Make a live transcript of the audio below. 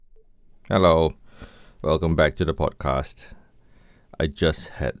Hello, welcome back to the podcast. I just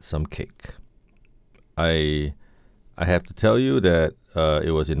had some cake. I I have to tell you that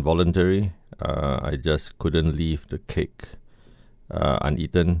it was involuntary. I just couldn't leave the cake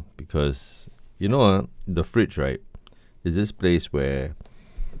uneaten because the fridge, right, is this place where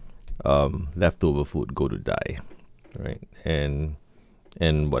leftover food go to die, right? And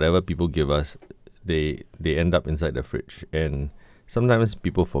whatever people give us, they end up inside the fridge, and sometimes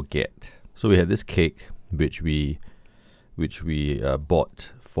people forget. So we had this cake which we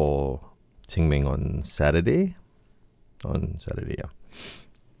bought for Qingming on Saturday. Yeah.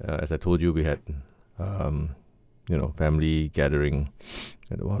 As I told you, we had family gathering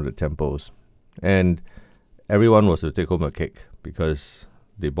at one of the temples, and everyone was to take home a cake because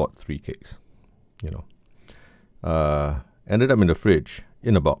they bought 3 cakes. Ended up in the fridge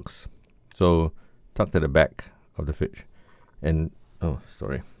in a box, so tucked at the back of the fridge, and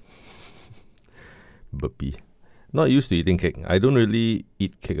burpee. Not used to eating cake. I don't really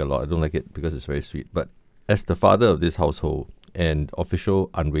eat cake a lot. I don't like it because it's very sweet. But as the father of this household and official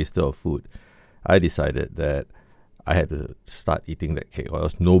unwaster of food, I decided that I had to start eating that cake, or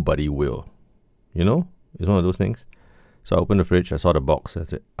else nobody will. It's one of those things. So I opened the fridge, I saw the box, and I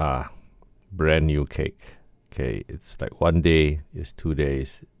said, brand new cake. Okay, it's like 1 day, it's 2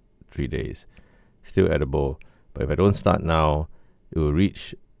 days, 3 days, still edible. But if I don't start now, it will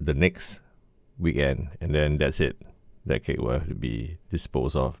reach the next weekend, and then that's it. That cake will have to be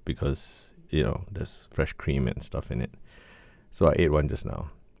disposed of because there's fresh cream and stuff in it. So I ate one just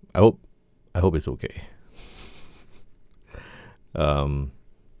now. I hope it's okay.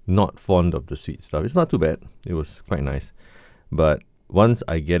 Not fond of the sweet stuff. It's not too bad. It was quite nice, but once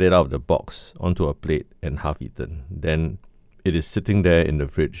I get it out of the box onto a plate and half eaten, then it is sitting there in the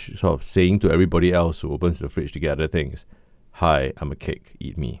fridge, sort of saying to everybody else who opens the fridge to get other things, "Hi, I'm a cake.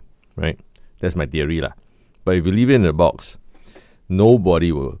 Eat me." Right? That's my theory lah. But if you leave it in the box,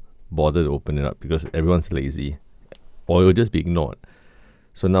 nobody will bother to open it up because everyone's lazy, or it will just be ignored.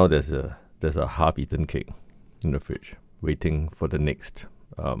 So now there's a half-eaten cake in the fridge, waiting for the next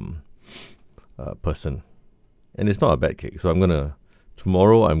person, and it's not a bad cake. So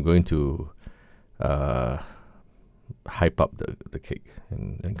tomorrow I'm going to hype up the cake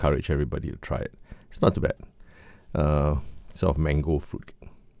and encourage everybody to try it. It's not too bad. Sort of mango fruit cake.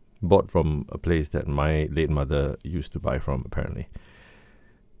 Bought from a place that my late mother used to buy from, apparently.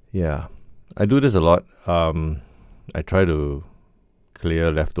 Yeah, I do this a lot. I try to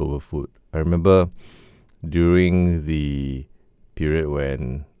clear leftover food. I remember during the period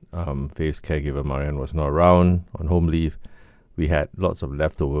when Faith's caregiver Marian was not around on home leave, we had lots of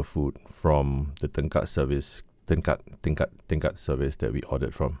leftover food from the tingkat service that we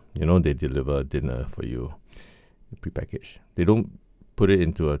ordered from. They deliver dinner for you, prepackaged. They don't put it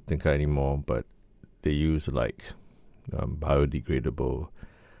into a tingkat anymore, but they use biodegradable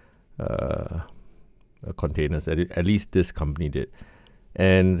containers. At least this company did.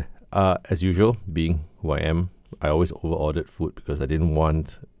 And as usual, being who I am, I always over-ordered food because I didn't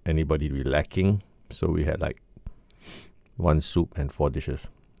want anybody to be lacking. So we had 1 soup and 4 dishes.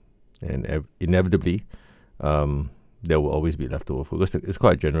 And inevitably, there will always be leftover food because it's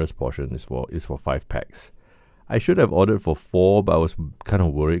quite a generous portion. It's for 5 packs. I should have ordered for 4, but I was kind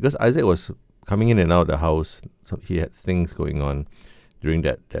of worried because Isaac was coming in and out of the house. So he had things going on during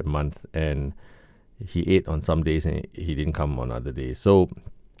that month, and he ate on some days and he didn't come on other days. So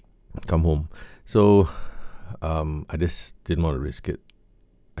come home. So I just didn't want to risk it.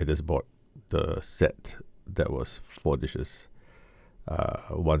 I just bought the set that was 4 dishes,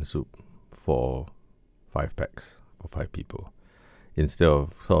 1 soup for 5 packs for 5 people, instead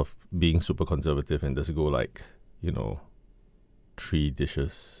of sort of being super conservative and just go 3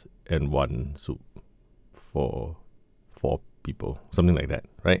 dishes and 1 soup for 4 people, something like that,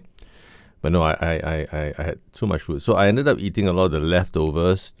 right? But no, I had too much food, so I ended up eating a lot of the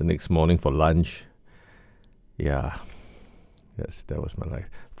leftovers the next morning for lunch. Yeah, that was my life.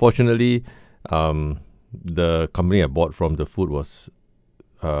 Fortunately, the company I bought from, the food was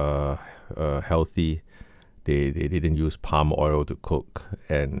healthy. They didn't use palm oil to cook,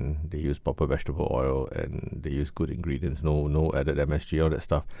 and they used proper vegetable oil, and they used good ingredients, no added MSG, all that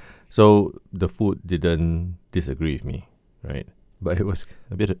stuff. So the food didn't disagree with me, right? But it was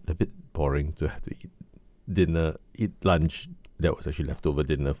a bit boring to have to eat lunch that was actually leftover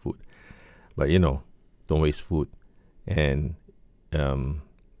dinner food. But don't waste food, and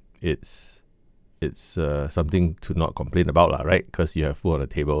it's something to not complain about lah, right? Because you have food on the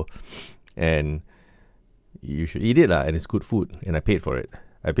table, and you should eat it and it's good food, and I paid for it.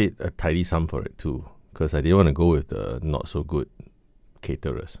 I paid a tidy sum for it too, because I didn't want to go with the not so good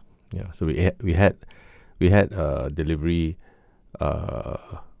caterers. Yeah, so we had delivery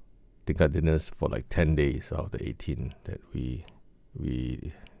tingkat dinners for like 10 days out of the 18 that we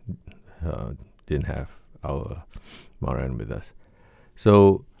didn't have our mrbrown with us.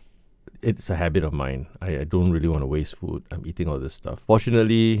 So it's a habit of mine. I don't really want to waste food. I'm eating all this stuff.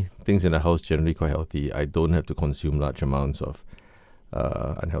 Fortunately, things in the house generally quite healthy. I don't have to consume large amounts of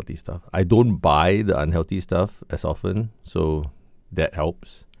unhealthy stuff. I don't buy the unhealthy stuff as often, so that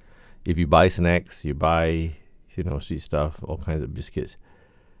helps. If you buy snacks, you buy sweet stuff, all kinds of biscuits,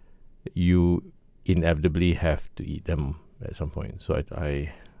 you inevitably have to eat them at some point. So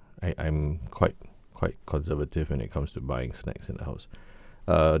I'm quite conservative when it comes to buying snacks in the house.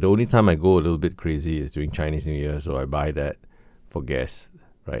 The only time I go a little bit crazy is during Chinese New Year, so I buy that for guests,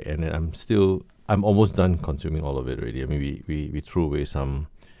 right? And then I'm almost done consuming all of it already. I mean, we threw away some.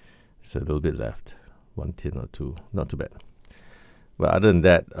 There's a little bit left, 1 tin or two, not too bad. But other than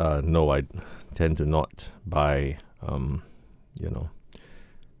that, no, I tend to not buy,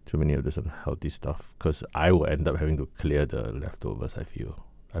 too many of this unhealthy stuff, because I will end up having to clear the leftovers. I feel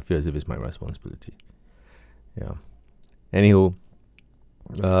as if it's my responsibility. Yeah. Anywho,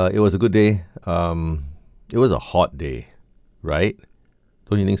 it was a good day. It was a hot day, right?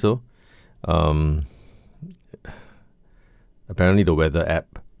 Don't you think so? Apparently the weather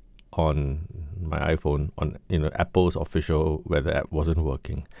app on my iPhone, on Apple's official weather app, wasn't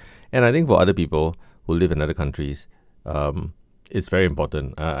working. And I think for other people who live in other countries, it's very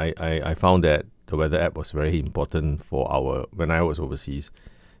important. I found that the weather app was very important when I was overseas,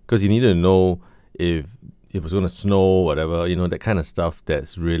 because you need to know if it's going to snow, whatever, that kind of stuff.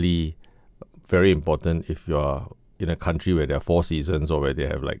 That's really very important if you're in a country where there are 4 seasons or where they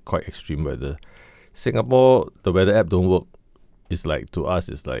have like quite extreme weather. Singapore, the weather app don't work. It's like, to us,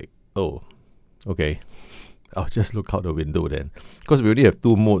 it's like, oh, okay, I'll just look out the window then, because we already have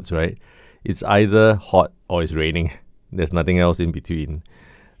 2 modes, right? It's either hot or it's raining. There's nothing else in between.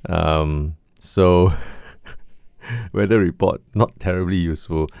 So weather report, not terribly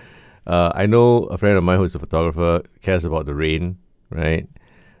useful. I know a friend of mine who's a photographer cares about the rain, right?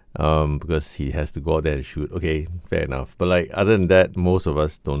 Because he has to go out there and shoot. Okay, fair enough. But like, other than that, most of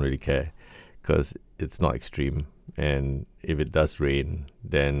us don't really care, because it's not extreme. And if it does rain,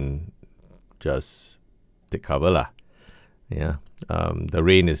 then just take cover lah. Yeah. The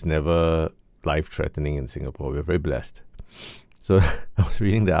rain is never life-threatening in Singapore. We're very blessed. So I was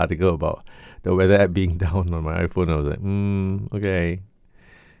reading the article about the weather app being down on my iPhone. I was like, okay.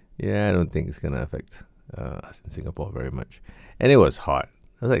 Yeah, I don't think it's going to affect us in Singapore very much. And it was hot.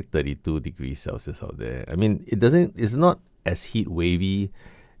 It was like 32 degrees Celsius out there. I mean, it's not as heat wavy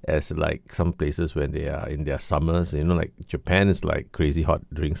as like some places when they are in their summers. Like Japan is like crazy hot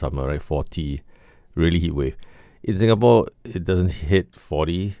during summer, right? 40, really heat wave. In Singapore, it doesn't hit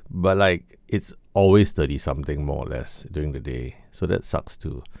 40, but like it's always 30 something more or less during the day. So that sucks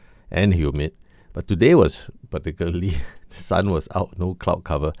too. And humid. But today was particularly, the sun was out, no cloud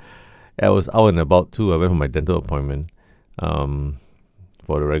cover. I was out and about too. I went for my dental appointment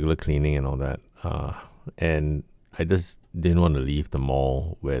for the regular cleaning and all that. And I just didn't want to leave the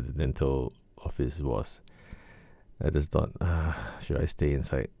mall where the dental office was. I just thought, should I stay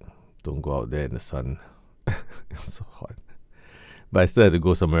inside? Don't go out there in the sun. It was so hot. But I still had to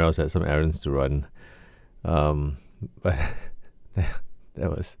go somewhere else. I had some errands to run. But that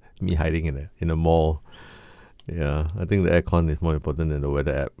was me hiding in a mall. Yeah, I think the aircon is more important than the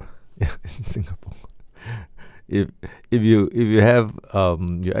weather app in Singapore. If you have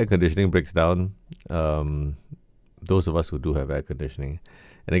your air conditioning breaks down, those of us who do have air conditioning,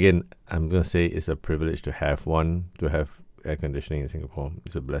 and again, I'm gonna say it's a privilege to have air conditioning in Singapore.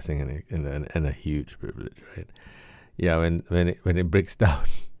 It's a blessing and a huge privilege, right? Yeah, when it breaks down,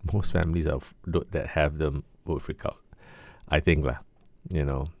 most families that have them will freak out. I think lah,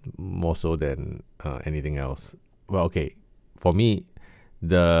 more so than anything else. Well, okay, for me,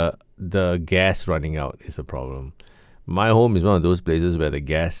 the gas running out is a problem. My home is one of those places where the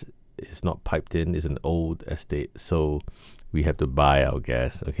gas is not piped in. It's an old estate, so we have to buy our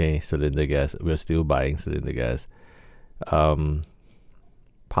gas. Okay, cylinder gas. We're still buying cylinder gas.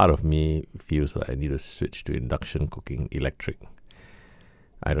 Part of me feels like I need to switch to induction cooking, electric.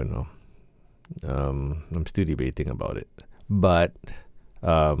 I don't know. I'm still debating about it, but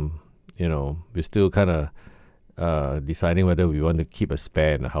we're still kind of deciding whether we want to keep a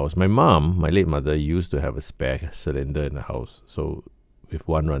spare in the house. My mom, my late mother, used to have a spare cylinder in the house. So if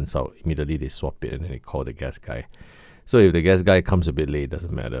one runs out, immediately they swap it and then they call the gas guy. So if the gas guy comes a bit late, it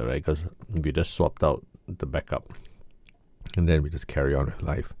doesn't matter, right? Because we just swapped out the backup. And then we just carry on with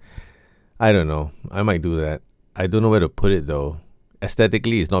life. I don't know. I might do that. I don't know where to put it though.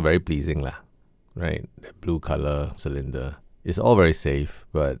 aesthetically, it's not very pleasing lah, right? That blue color cylinder. It's all very safe,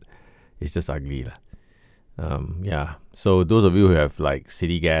 but it's just ugly lah. Yeah. So those of you who have like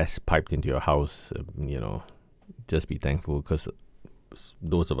city gas piped into your house, just be thankful, because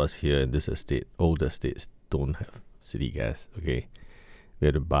those of us here in this estate, old estates, don't have city gas. Okay, we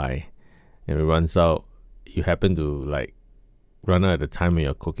have to buy, and it runs out. You happen to like run out at the time when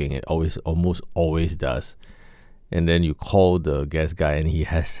you're cooking. It almost always does. And then you call the gas guy, and he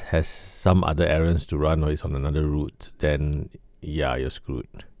has some other errands to run, or he's on another route. Then yeah, you're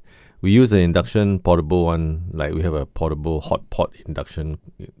screwed. We use an induction portable one, like we have a portable hot pot induction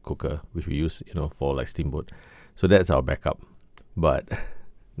cooker, which we use, for like steamboat. So that's our backup. But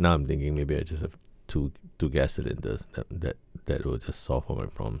now I'm thinking maybe I just have two gas cylinders. That will just solve all my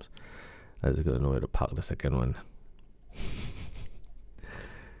problems. I just gotta know where to park the second one.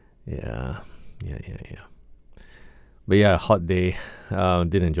 Yeah. But yeah, hot day.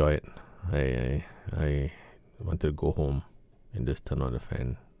 Did enjoy it. I wanted to go home and just turn on the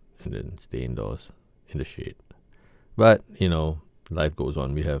fan and then stay indoors in the shade. But, life goes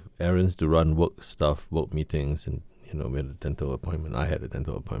on. We have errands to run, work stuff, work meetings, and, we had a dental appointment. I had a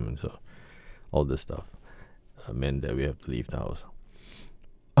dental appointment, so all this stuff meant that we have to leave the house.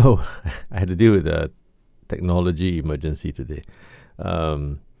 Oh, I had to deal with a technology emergency today.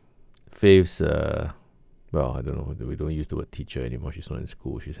 Faith's, I don't know, we don't use the word teacher anymore. She's not in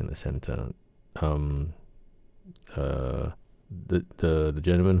school, she's in the center. The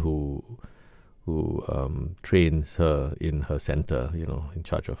gentleman who trains her in her center, in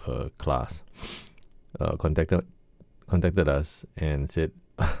charge of her class, contacted us and said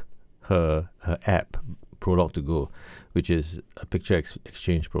her app, Prologue to Go, which is a picture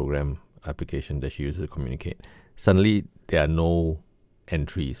exchange program application that she uses to communicate. Suddenly, there are no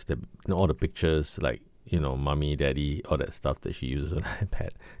entries. All the pictures, like, mommy, daddy, all that stuff that she uses on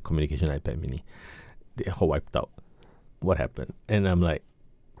iPad, communication iPad mini, they're all wiped out. What happened? And I'm like,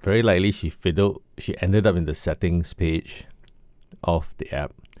 very likely she ended up in the settings page of the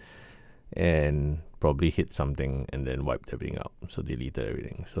app and probably hit something and then wiped everything out. So deleted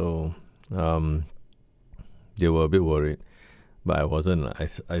everything. So they were a bit worried, but I wasn't.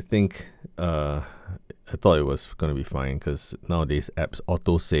 I think I thought it was going to be fine, because nowadays apps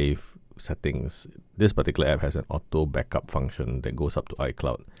auto-save settings. This particular app has an auto backup function that goes up to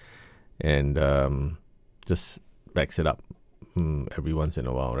iCloud and just backs it up every once in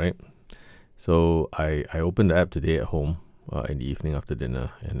a while, right? So I opened the app today at home in the evening after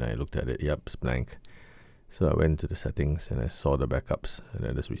dinner, and I looked at it. Yep, it's blank. So I went to the settings and I saw the backups, and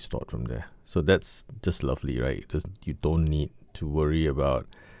I just restored from there. So that's just lovely, right? You don't need to worry about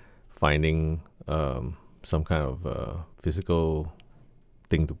finding some kind of physical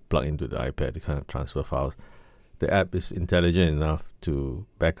thing to plug into the iPad to kind of transfer files. The app is intelligent enough to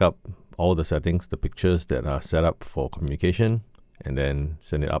back up all the settings, the pictures that are set up for communication, and then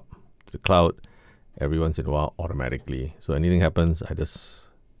send it up to the cloud every once in a while automatically. So anything happens, I just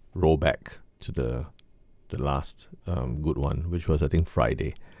roll back to the last good one, which was I think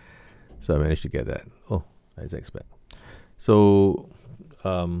Friday. So I managed to get that. Oh, as I expect. So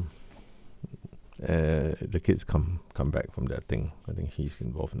the kids come back from that thing. I think he's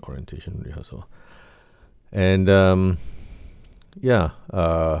involved in orientation rehearsal. And I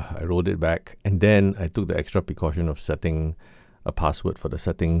rolled it back, and then I took the extra precaution of setting a password for the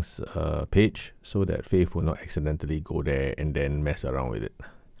settings page so that Faith will not accidentally go there and then mess around with it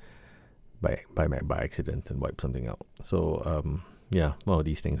by accident and wipe something out. So one of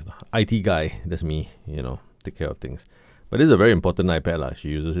these things. IT guy, that's me, take care of things. But this is a very important iPad. She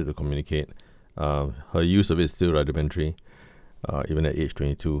uses it to communicate. Her use of it is still rudimentary, even at age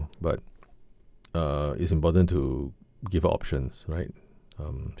 22. But it's important to give her options, right?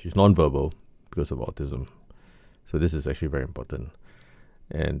 She's non-verbal because of autism. So this is actually very important.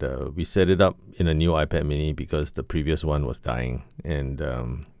 And we set it up in a new iPad mini because the previous one was dying. And,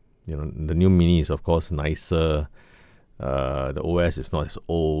 the new mini is, of course, nicer. The OS is not as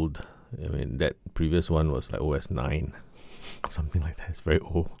old. I mean, that previous one was like OS 9, something like that. It's very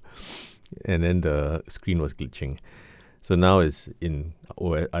old. And then the screen was glitching. So now it's in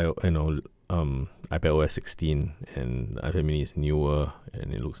iPad OS 16, and iPad mini is newer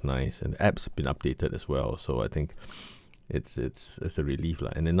and it looks nice, and the app's been updated as well. So I think it's a relief,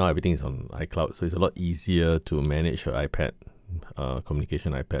 and then now everything is on iCloud, so it's a lot easier to manage her iPad,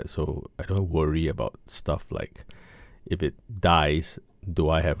 communication iPad. So I don't worry about stuff like, if it dies, do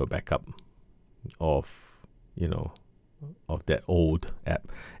I have a backup of that old app?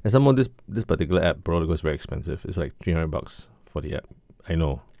 And some of this particular app, Prologue, is very expensive. It's like $300 for the app. I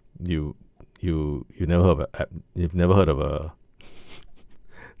know you never heard of an app. You've never heard of a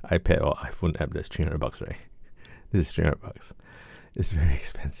iPad or iPhone app that's $300, right? This is $300. It's very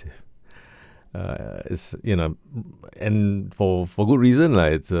expensive. It's and for good reason.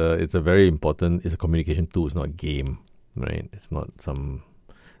 Like it's a very important. It's a communication tool. It's not a game, right? It's not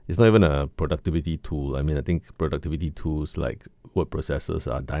even a productivity tool. I mean, I think productivity tools like word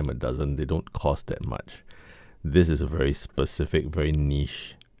processors are a dime a dozen. They don't cost that much. This is a very specific, very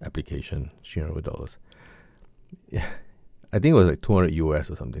niche application. $300. Yeah, I think it was like 200 US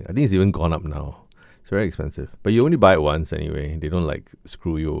or something. I think it's even gone up now. It's very expensive, but you only buy it once anyway. They don't like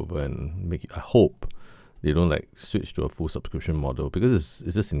screw you over and make you. I hope they don't like switch to a full subscription model, because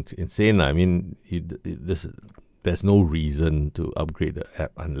it's just insane. I mean, there's no reason to upgrade the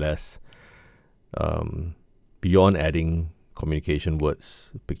app unless beyond adding communication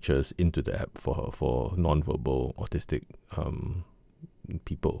words, pictures into the app for non-verbal autistic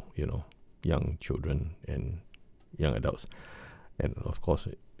people, young children and young adults, and of course,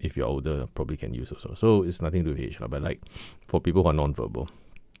 if you're older, probably can use also. So it's nothing to do with age, but like for people who are non-verbal.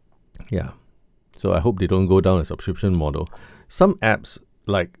 Yeah. So I hope they don't go down a subscription model. Some apps,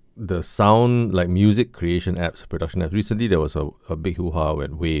 like the sound, like music creation apps, production apps. Recently, there was a big hoo-ha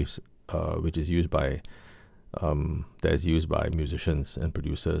at Waves, which is used by musicians and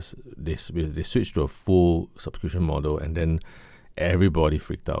producers. They switched to a full subscription model, and then everybody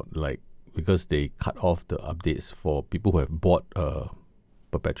freaked out, like, because they cut off the updates for people who have bought a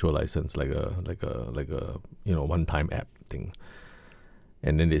perpetual license, like a one-time app thing.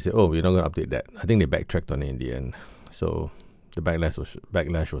 And then they say, oh, we're not going to update that. I think they backtracked on it in the end. So the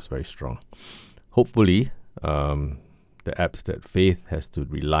backlash was very strong. Hopefully, the apps that Faith has to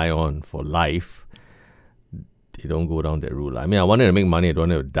rely on for life, they don't go down that route. I mean, I wanted to make money. I don't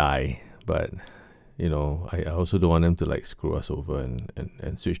want to die. But, I also don't want them to like screw us over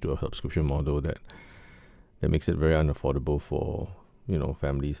and switch to a subscription model that makes it very unaffordable for,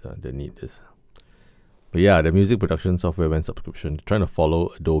 families that need this. But yeah, the music production software went subscription. Trying to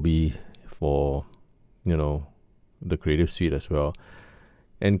follow Adobe for, the Creative Suite as well.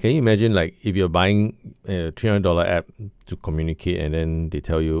 And can you imagine, like, if you're buying a $300 app to communicate and then they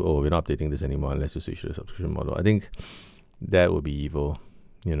tell you, oh, we're not updating this anymore unless you switch to the subscription model? I think that would be evil.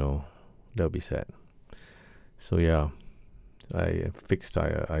 That would be sad. So yeah, I fixed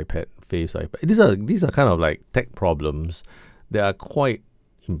iPad, Fave's iPad. These are kind of like tech problems that are quite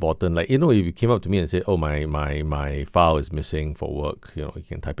important. Like, if you came up to me and said, oh, my file is missing for work, you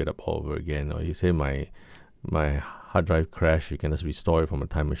can type it up all over again. Or you say my hard drive crashed, you can just restore it from a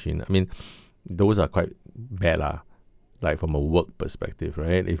time machine. I mean, those are quite bad, like from a work perspective,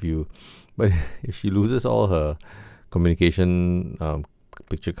 right? But if she loses all her communication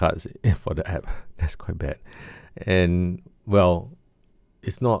picture cards for the app, that's quite bad. And well,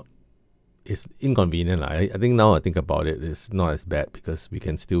 it's inconvenient. I think now I think about it, it's not as bad because we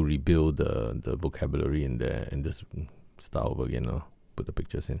can still rebuild the vocabulary in there and just start over again, put the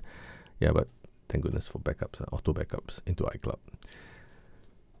pictures in. Yeah, but thank goodness for backups, auto backups into iCloud.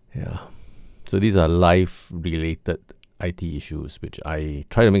 Yeah. So these are life-related IT issues, which I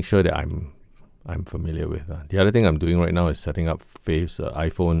try to make sure that I'm familiar with. The other thing I'm doing right now is setting up Fave's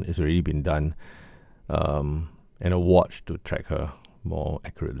iPhone. It's already been done. And a watch to track her more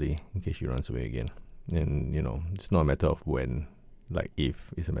accurately in case she runs away again. And, it's not a matter of when, like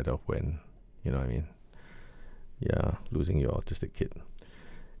if, it's a matter of when, you know what I mean? Yeah, losing your autistic kid.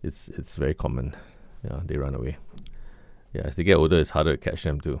 It's very common. Yeah, they run away. Yeah, as they get older, it's harder to catch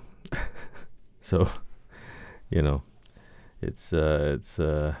them too. So, it's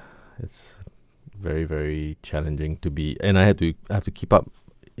very, very challenging to be, and I have to keep up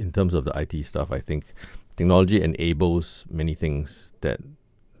in terms of the IT stuff. I think technology enables many things that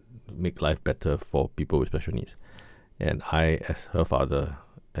make life better for people with special needs. And I, as her father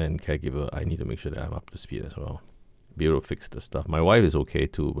and caregiver, I need to make sure that I'm up to speed as well. Be able to fix the stuff. My wife is okay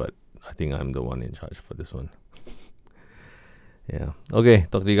too, but I think I'm the one in charge for this one. Yeah. Okay,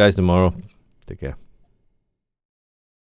 talk to you guys tomorrow. Take care.